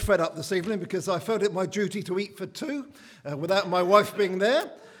fed up this evening because I felt it my duty to eat for two without my wife being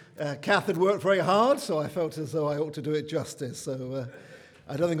there. Kath had worked very hard, so I felt as though I ought to do it justice. So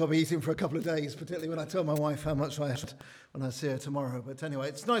I don't think I'll be eating for a couple of days, particularly when I tell my wife how much I had when I see her tomorrow. But anyway,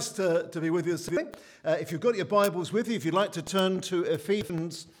 it's nice to be with you this evening. If you've got your Bibles with you, if you'd like to turn to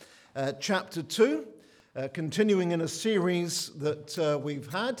Ephesians chapter 2, continuing in a series that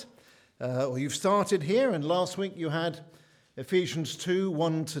we've had, or you've started here, and last week you had Ephesians 2,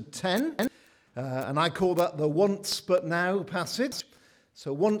 1 to 10, and I call that the once but now passage.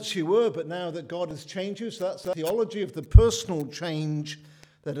 So once you were, but now that God has changed you. So that's the theology of the personal change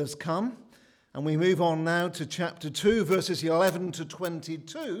that has come. And we move on now to chapter 2, verses 11 to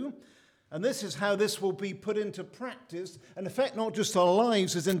 22. And this is how this will be put into practice and affect not just our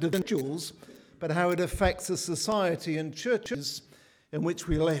lives as individuals, but how it affects the society and churches in which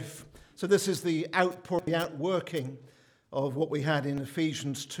we live. So this is the outpouring, the outworking of what we had in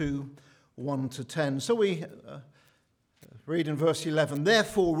Ephesians 2, 1 to 10. So we read in verse 11,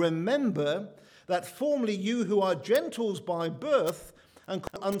 "Therefore remember that formerly you who are Gentiles by birth and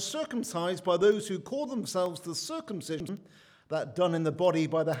uncircumcised by those who call themselves the circumcision that done in the body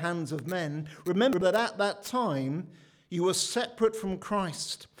by the hands of men, remember that at that time you were separate from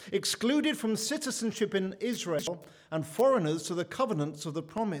Christ, excluded from citizenship in Israel and foreigners to the covenants of the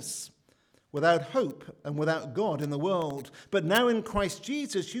promise, without hope and without God in the world. But now in Christ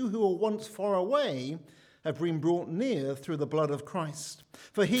Jesus, you who were once far away have been brought near through the blood of Christ.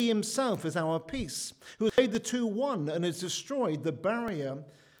 For he himself is our peace, who has made the two one and has destroyed the barrier,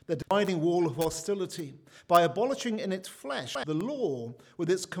 the dividing wall of hostility, by abolishing in its flesh the law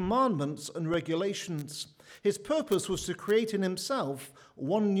with its commandments and regulations. His purpose was to create in himself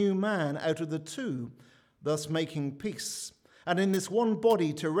one new man out of the two, thus making peace, and in this one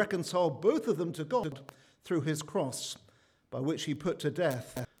body to reconcile both of them to God through his cross, by which he put to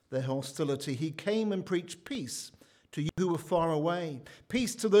death their hostility. He came and preached peace to you who were far away,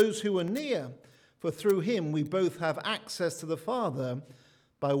 peace to those who are near, for through him we both have access to the Father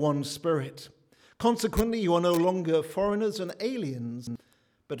by one Spirit. Consequently, you are no longer foreigners and aliens,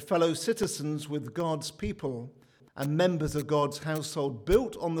 but fellow citizens with God's people and members of God's household,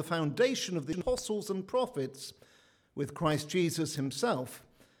 built on the foundation of the apostles and prophets, with Christ Jesus himself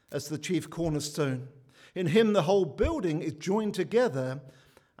as the chief cornerstone. In him the whole building is joined together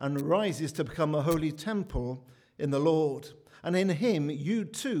and rises to become a holy temple in the Lord. And in him you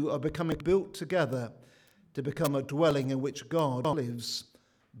too are becoming built together to become a dwelling in which God lives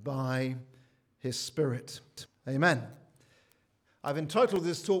by his Spirit. Amen. I've entitled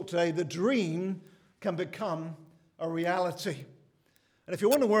this talk today, "The Dream Can Become a Reality." And if you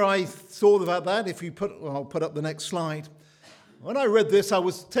wonder where I thought about that, I'll put up the next slide. When I read this, I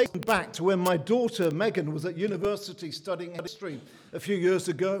was taken back to when my daughter Megan was at university studying history a few years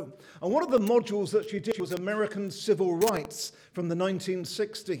ago. And one of the modules that she did was American Civil Rights from the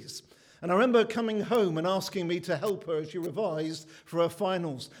 1960s. And I remember coming home and asking me to help her as she revised for her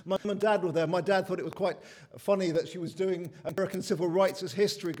finals. My mum and dad were there. My dad thought it was quite funny that she was doing American civil rights as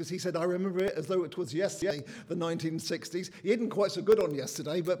history, because he said, "I remember it as though it was yesterday, the 1960s. He isn't quite so good on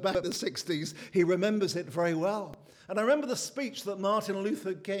yesterday, but back in the 60s, he remembers it very well. And I remember the speech that Martin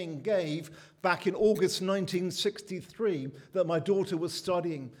Luther King gave back in August 1963 that my daughter was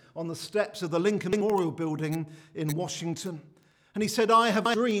studying on the steps of the Lincoln Memorial Building in Washington. And he said, "I have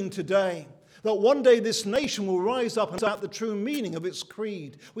a dream today that one day this nation will rise up and find out the true meaning of its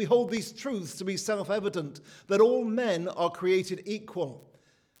creed. We hold these truths to be self-evident, that all men are created equal.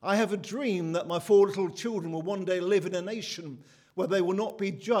 I have a dream that my 4 little children will one day live in a nation where they will not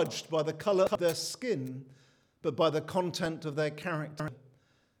be judged by the color of their skin, but by the content of their character.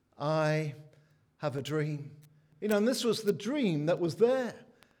 I have a dream." And this was the dream that was there.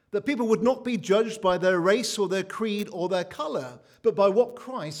 That people would not be judged by their race or their creed or their color, but by what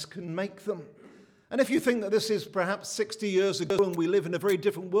Christ can make them. And if you think that this is perhaps 60 years ago and we live in a very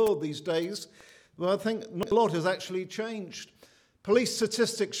different world these days, well, I think a lot has actually changed. Police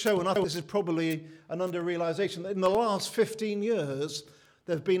statistics show, and I think this is probably an under-realization, that in the last 15 years,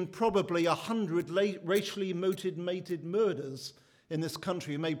 there have been probably 100 racially motivated murders in this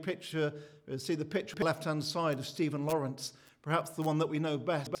country. You may see the picture on the left-hand side of Stephen Lawrence, perhaps the one that we know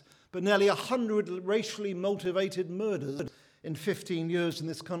best. But nearly 100 racially motivated murders in 15 years in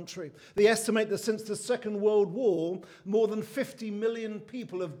this country. They estimate that since the Second World War, more than 50 million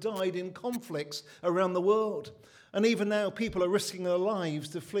people have died in conflicts around the world. And even now, people are risking their lives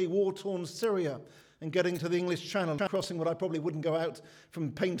to flee war-torn Syria and getting to the English Channel, crossing what I probably wouldn't go out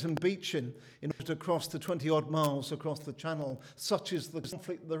from Paignton Beach in order to cross the 20-odd miles across the Channel. Such is the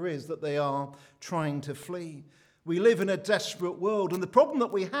conflict there is that they are trying to flee. We live in a desperate world, and the problem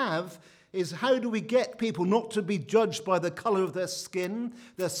that we have is how do we get people not to be judged by the colour of their skin,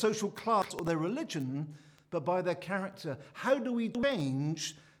 their social class, or their religion, but by their character? How do we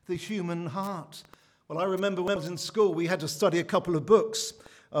change the human heart? Well, I remember when I was in school, we had to study a couple of books.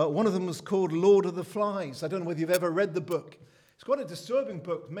 One of them was called Lord of the Flies. I don't know whether you've ever read the book. It's quite a disturbing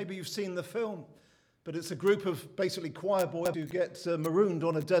book. Maybe you've seen the film. But it's a group of basically choir boys who get marooned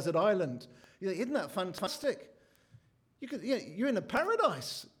on a desert island. Isn't that fantastic? You're in a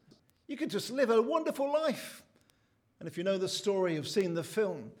paradise. You could just live a wonderful life. And if you know the story of seeing the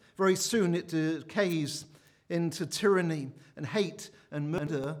film, very soon it decays into tyranny and hate and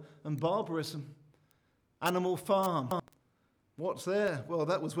murder and barbarism. Animal Farm. What's there? Well,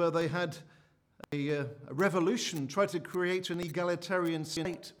 that was where they had a revolution, tried to create an egalitarian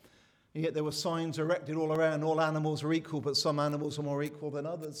state. And yet there were signs erected all around, all animals are equal, but some animals are more equal than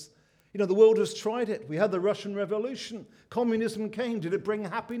others. The world has tried it. We had the Russian Revolution. Communism came. Did it bring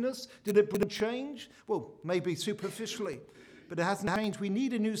happiness? Did it bring change? Well, maybe superficially, but it hasn't changed. We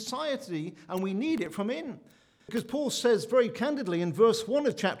need a new society, and we need it from in. Because Paul says very candidly in verse 1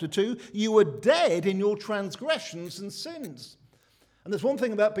 of chapter 2, you were dead in your transgressions and sins. And there's one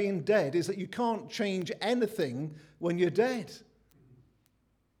thing about being dead is that you can't change anything when you're dead.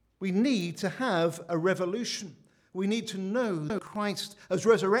 We need to have a revolution. We need to know that Christ has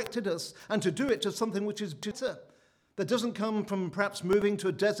resurrected us and to do it to something which is better. That doesn't come from perhaps moving to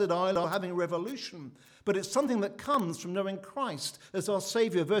a desert island or having a revolution, but it's something that comes from knowing Christ as our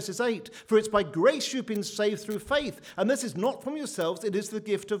Saviour. Verses 8, for it's by grace you've been saved through faith, and this is not from yourselves, it is the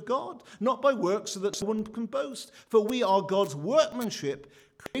gift of God, not by works so that no one can boast. For we are God's workmanship,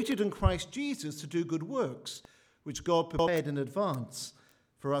 created in Christ Jesus to do good works, which God prepared in advance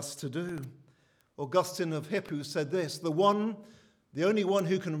for us to do. Augustine of Hippo said this, the only one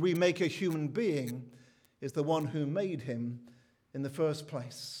who can remake a human being is the one who made him in the first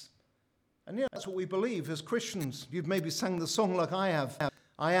place. And that's what we believe as Christians. You've maybe sang the song like I have.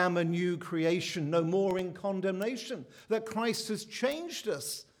 I am a new creation, no more in condemnation. That Christ has changed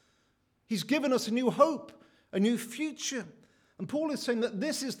us. He's given us a new hope, a new future. And Paul is saying that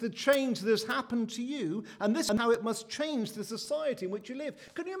this is the change that has happened to you, and this is how it must change the society in which you live.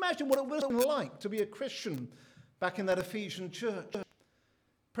 Can you imagine what it was like to be a Christian back in that Ephesian church?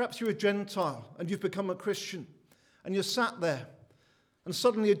 Perhaps you're a Gentile and you've become a Christian, and you're sat there, and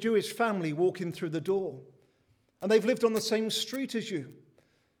suddenly a Jewish family walk in through the door, and they've lived on the same street as you,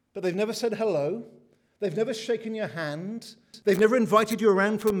 but they've never said hello. They've never shaken your hand. They've never invited you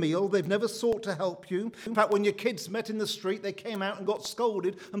around for a meal. They've never sought to help you. In fact, when your kids met in the street, they came out and got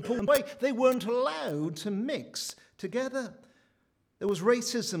scolded and pulled away. They weren't allowed to mix together. There was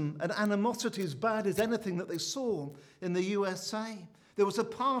racism and animosity as bad as anything that they saw in the USA. There was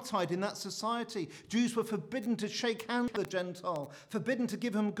apartheid in that society. Jews were forbidden to shake hands with a Gentile, forbidden to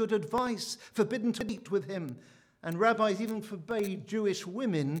give him good advice, forbidden to eat with him. And rabbis even forbade Jewish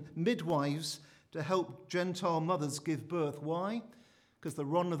women, midwives, to help Gentile mothers give birth. Why? Because the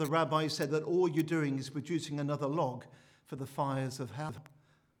Ron of the rabbi said that all you're doing is producing another log for the fires of hell.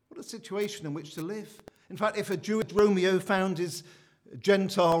 What a situation in which to live. In fact, if a Jewish Romeo found his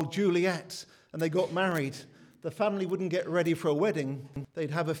Gentile Juliet and they got married, the family wouldn't get ready for a wedding.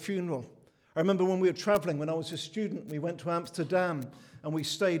 They'd have a funeral. I remember when we were traveling, when I was a student, we went to Amsterdam and we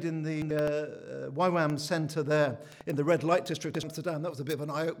stayed in the YWAM Centre there in the red light district of Amsterdam. That was a bit of an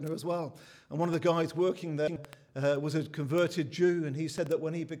eye-opener as well. And one of the guys working there was a converted Jew, and he said that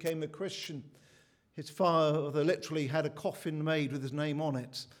when he became a Christian, his father literally had a coffin made with his name on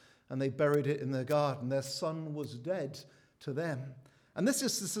it, and they buried it in their garden. Their son was dead to them. And this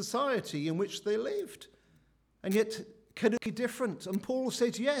is the society in which they lived. And yet, can it be different? And Paul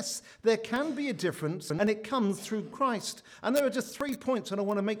says, yes, there can be a difference, and it comes through Christ. And there are just 3 points that I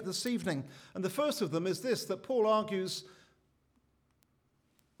want to make this evening. And the first of them is this, that Paul argues,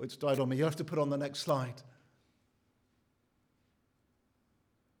 it's died on me, you'll have to put on the next slide.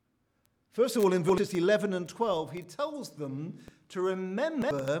 First of all, in verses 11 and 12, he tells them to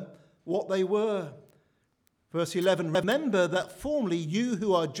remember what they were. Verse 11, remember that formerly you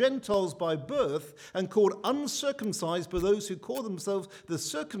who are Gentiles by birth and called uncircumcised by those who call themselves the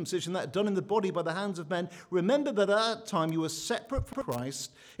circumcision that done in the body by the hands of men, remember that at that time you were separate from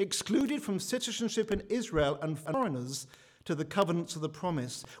Christ, excluded from citizenship in Israel and foreigners to the covenants of the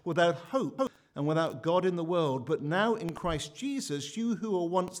promise, without hope and without God in the world. But now in Christ Jesus, you who were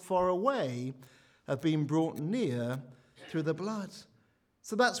once far away have been brought near through the blood.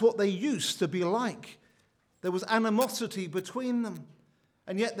 So that's what they used to be like. There was animosity between them.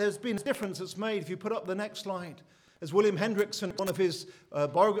 And yet there's been a difference that's made, if you put up the next slide, As William Hendrickson, one of his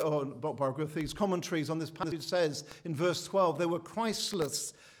biographies, commentaries on this passage says in verse 12, they were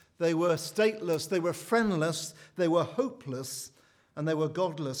Christless, they were stateless, they were friendless, they were hopeless, and they were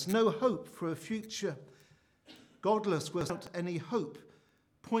godless. No hope for a future. Godless without any hope.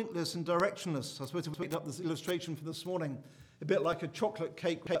 Pointless and directionless. I suppose we picked up this illustration for this morning, a bit like a chocolate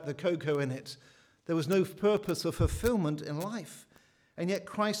cake with the cocoa in it. There was no purpose or fulfillment in life. And yet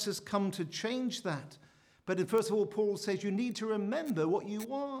Christ has come to change that. But first of all, Paul says you need to remember what you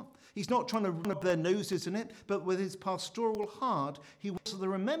are. He's not trying to run up their noses in it, but with his pastoral heart, he wants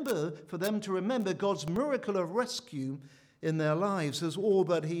for them to remember God's miracle of rescue in their lives as all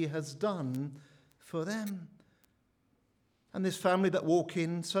that he has done for them. And this family that walk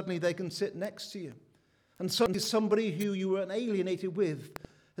in, suddenly they can sit next to you. And suddenly somebody who you were alienated with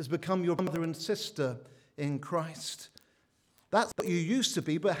has become your brother and sister in Christ. That's what you used to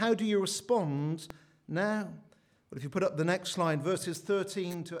be, but how do you respond now? Well, if you put up the next slide, verses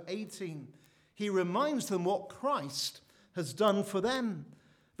 13 to 18, he reminds them what Christ has done for them.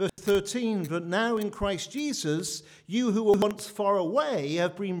 Verse 13, but now in Christ Jesus, you who were once far away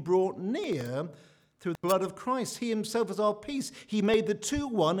have been brought near through the blood of Christ. He himself is our peace. He made the two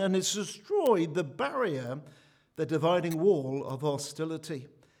one and has destroyed the barrier, the dividing wall of hostility.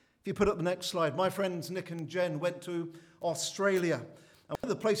 If you put up the next slide, my friends Nick and Jen went to Australia. And one of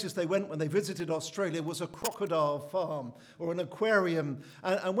the places they went when they visited Australia was a crocodile farm or an aquarium.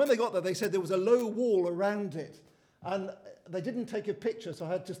 And when they got there, they said there was a low wall around it. And they didn't take a picture, so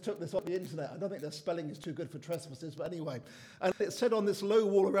I just took this off the internet. I don't think their spelling is too good for trespassers, but anyway. And it said on this low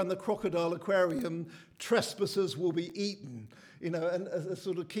wall around the crocodile aquarium, trespassers will be eaten, and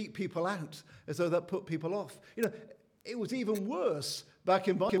sort of keep people out, as though that put people off. It was even worse back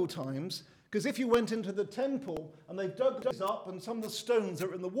in Bible times, because if you went into the temple and they dug these up and some of the stones that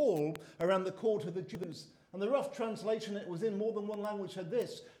were in the wall around the court of the Jews, and the rough translation it was in more than one language said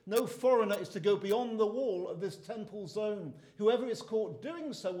this: no foreigner is to go beyond the wall of this temple zone. Whoever is caught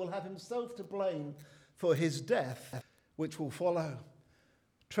doing so will have himself to blame for his death, which will follow.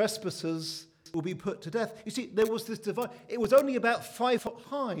 Trespassers will be put to death. You see, there was this divide. It was only about 5 foot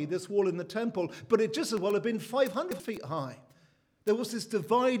high, this wall in the temple, but it just as well have been 500 feet high. There was this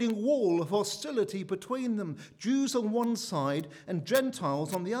dividing wall of hostility between them, Jews on one side and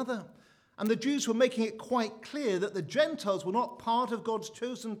Gentiles on the other. And the Jews were making it quite clear that the Gentiles were not part of God's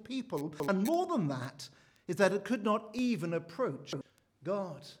chosen people. And more than that, is that it could not even approach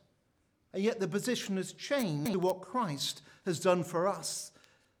God. And yet the position has changed to what Christ has done for us.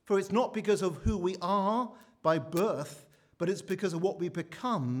 For it's not because of who we are by birth, but it's because of what we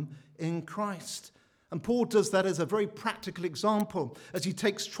become in Christ. And Paul does that as a very practical example as he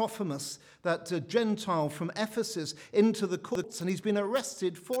takes Trophimus, that Gentile from Ephesus, into the courts, and he's been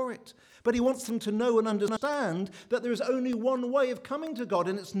arrested for it. But he wants them to know and understand that there is only one way of coming to God,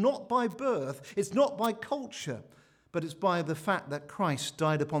 and it's not by birth, it's not by culture, but it's by the fact that Christ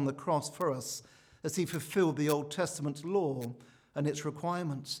died upon the cross for us as he fulfilled the Old Testament law and its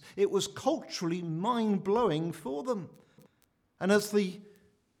requirements. It was culturally mind-blowing for them. And as the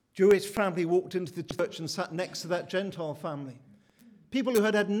Jewish family walked into the church and sat next to that Gentile family, people who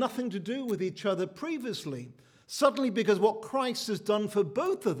had had nothing to do with each other previously, suddenly, because what Christ has done for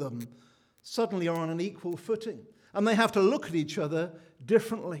both of them, suddenly are on an equal footing. And they have to look at each other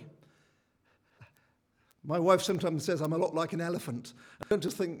differently. My wife sometimes says I'm a lot like an elephant. I don't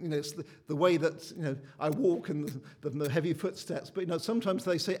just think, it's the way that, I walk and the heavy footsteps. But, sometimes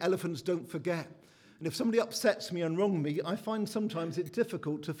they say elephants don't forget. And if somebody upsets me and wrongs me, I find sometimes it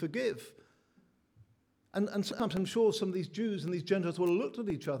difficult to forgive. And sometimes I'm sure some of these Jews and these Gentiles will have looked at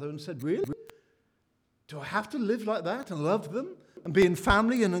each other and said, really? Do I have to live like that and love them and be in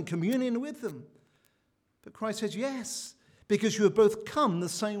family and in communion with them? But Christ says, yes, because you have both come the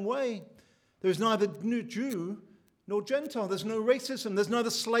same way. There is neither new Jew nor Gentile. There's no racism. There's neither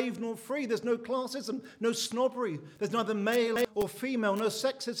slave nor free. There's no classism, no snobbery. There's neither male or female, no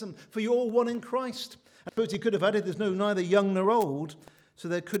sexism, for you're all one in Christ. I suppose he could have added there's neither young nor old, so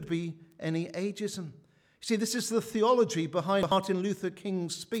there could be any ageism. See, this is the theology behind Martin Luther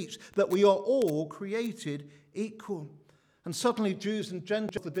King's speech, that we are all created equal. And suddenly Jews and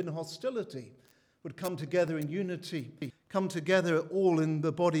Gentiles who have been in hostility would come together in unity, come together all in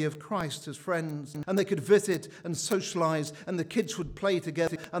the body of Christ as friends, and they could visit and socialize, and the kids would play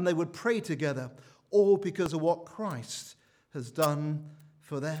together, and they would pray together, all because of what Christ has done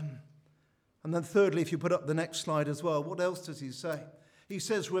for them. And then thirdly, if you put up the next slide as well, what else does he say? He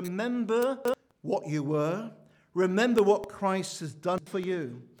says, remember what you were, remember what Christ has done for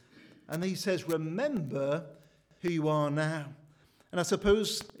you. And he says, remember who you are now. And I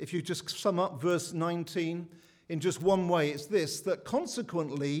suppose if you just sum up verse 19, in just one way. It's this, that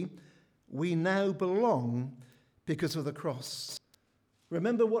consequently we now belong because of the cross.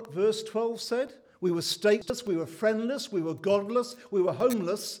 Remember what verse 12 said? We were stateless, we were friendless, we were godless, we were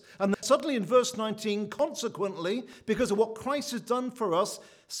homeless. And then suddenly in verse 19, consequently, because of what Christ has done for us,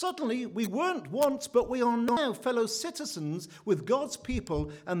 suddenly we weren't once, but we are now fellow citizens with God's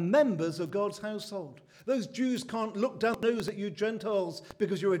people and members of God's household. Those Jews can't look down their nose at you Gentiles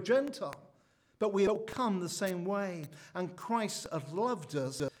because you're a Gentile. But we all come the same way. And Christ has loved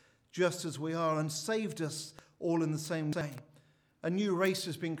us just as we are and saved us all in the same way. A new race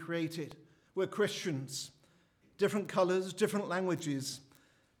has been created. We're Christians, different colours, different languages,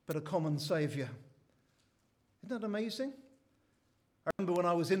 but a common Saviour. Isn't that amazing? I remember when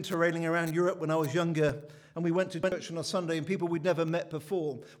I was interrailing around Europe when I was younger, and we went to church on a Sunday, and people we'd never met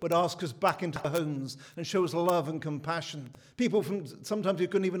before would ask us back into their homes and show us love and compassion. People from sometimes you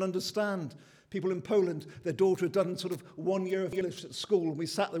couldn't even understand. People in Poland, their daughter had done sort of 1 year of English at school, and we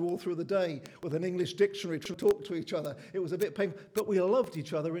sat there all through the day with an English dictionary to talk to each other. It was a bit painful, but we loved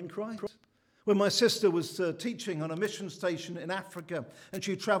each other in Christ. When my sister was teaching on a mission station in Africa, and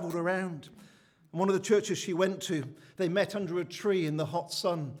she travelled around, and one of the churches she went to, they met under a tree in the hot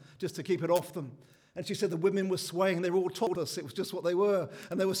sun just to keep it off them. And she said the women were swaying. They all told us it was just what they were.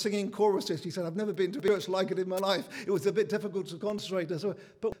 And they were singing choruses. She said, I've never been to a church like it in my life. It was a bit difficult to concentrate.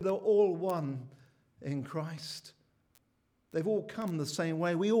 But they're all one in Christ. They've all come the same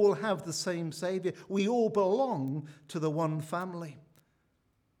way. We all have the same Saviour. We all belong to the one family.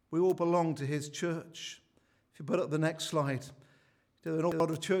 We all belong to his church. If you put up the next slide, there are a lot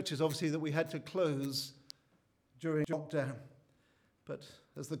of churches, obviously, that we had to close during lockdown. But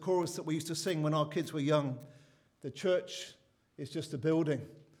as the chorus that we used to sing when our kids were young, the church is just a building,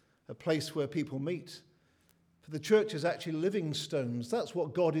 a place where people meet. For the church is actually living stones. That's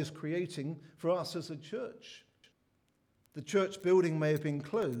what God is creating for us as a church. The church building may have been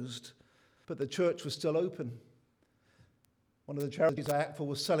closed, but the church was still open. One of the charities I act for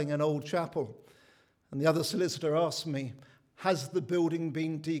was selling an old chapel, and the other solicitor asked me, has the building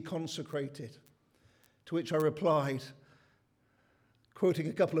been deconsecrated? To which I replied, quoting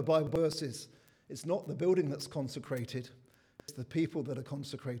a couple of Bible verses, it's not the building that's consecrated, it's the people that are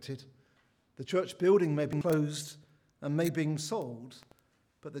consecrated. The church building may be closed and may be sold,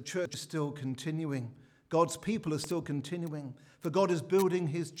 but the church is still continuing. God's people are still continuing. For God is building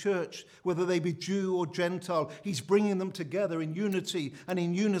his church, whether they be Jew or Gentile. He's bringing them together in unity and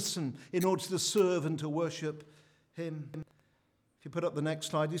in unison in order to serve and to worship him. If you put up the next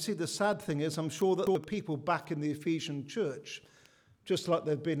slide, you see the sad thing is I'm sure that there were people back in the Ephesian church, just like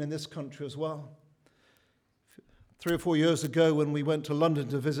they've been in this country as well. 3 or 4 years ago when we went to London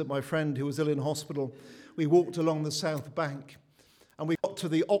to visit my friend who was ill in hospital, we walked along the South Bank and we got to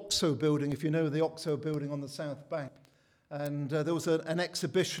the OXO building, if you know the OXO building on the South Bank. And there was an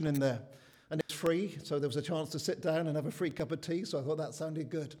exhibition in there, and it's free, so there was a chance to sit down and have a free cup of tea, so I thought that sounded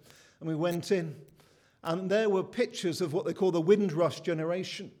good. And we went in, and there were pictures of what they call the Windrush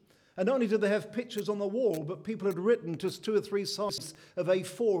generation. And not only did they have pictures on the wall, but people had written just 2 or 3 sides of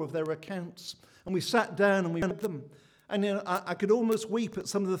A4 of their accounts. And we sat down and we read them. And I could almost weep at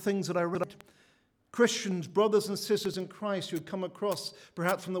some of the things that I read. Christians, brothers and sisters in Christ who had come across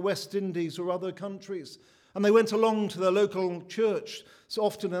perhaps from the West Indies or other countries. And they went along to their local church, so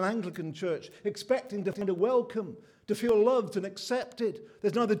often an Anglican church, expecting to find a welcome, to feel loved and accepted.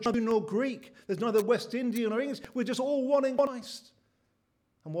 There's neither Jew nor Greek. There's neither West Indian or English. We're just all one in Christ.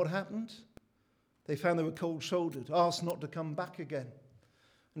 And what happened? They found they were cold-shouldered, asked not to come back again.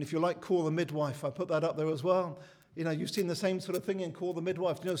 And if you like Call the Midwife, I put that up there as well. You know, you've seen the same sort of thing in Call the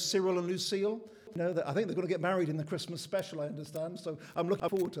Midwife. You know, Cyril and Lucille? You know, I think they're going to get married in the Christmas special, I understand. So I'm looking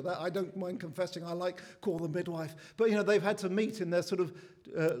forward to that. I don't mind confessing I like Call the Midwife. But, you know, they've had to meet in their sort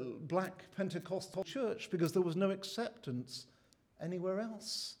of black Pentecostal church because there was no acceptance anywhere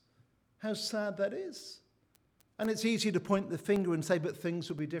else. How sad that is. And it's easy to point the finger and say, but things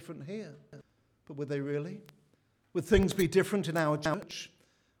will be different here. But would they really? Would things be different in our church?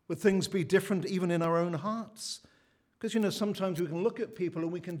 Would things be different even in our own hearts? Because, you know, sometimes we can look at people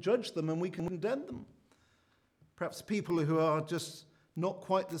and we can judge them and we can condemn them. Perhaps people who are just not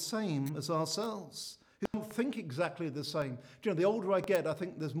quite the same as ourselves, who don't think exactly the same. You know, the older I get, I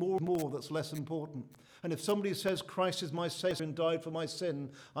think there's more and more that's less important. And if somebody says, Christ is my Saviour and died for my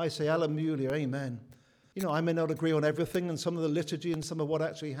sin, I say, Alleluia, amen. You know, I may not agree on everything and some of the liturgy and some of what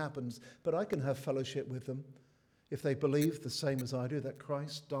actually happens, but I can have fellowship with them if they believe the same as I do, that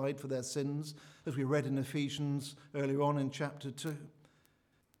Christ died for their sins, as we read in Ephesians earlier on in chapter 2.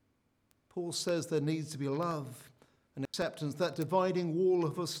 Paul says there needs to be love and acceptance. That dividing wall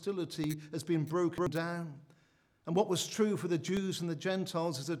of hostility has been broken down. And what was true for the Jews and the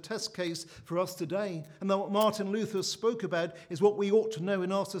Gentiles is a test case for us today. And what Martin Luther spoke about is what we ought to know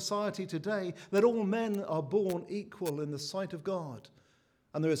in our society today, that all men are born equal in the sight of God.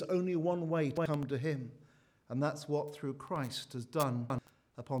 And there is only one way to come to him. And that's what through Christ has done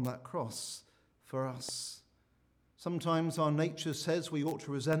upon that cross for us. Sometimes our nature says we ought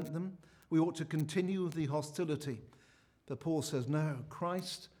to resent them. We ought to continue the hostility. But Paul says, no,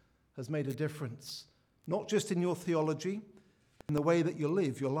 Christ has made a difference. Not just in your theology, in the way that you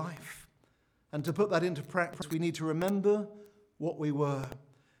live your life. And to put that into practice, we need to remember what we were,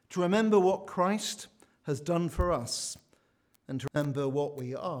 to remember what Christ has done for us, and to remember what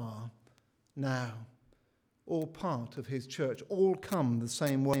we are now. All part of his church, all come the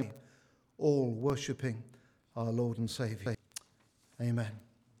same way, all worshipping our Lord and Saviour. Amen.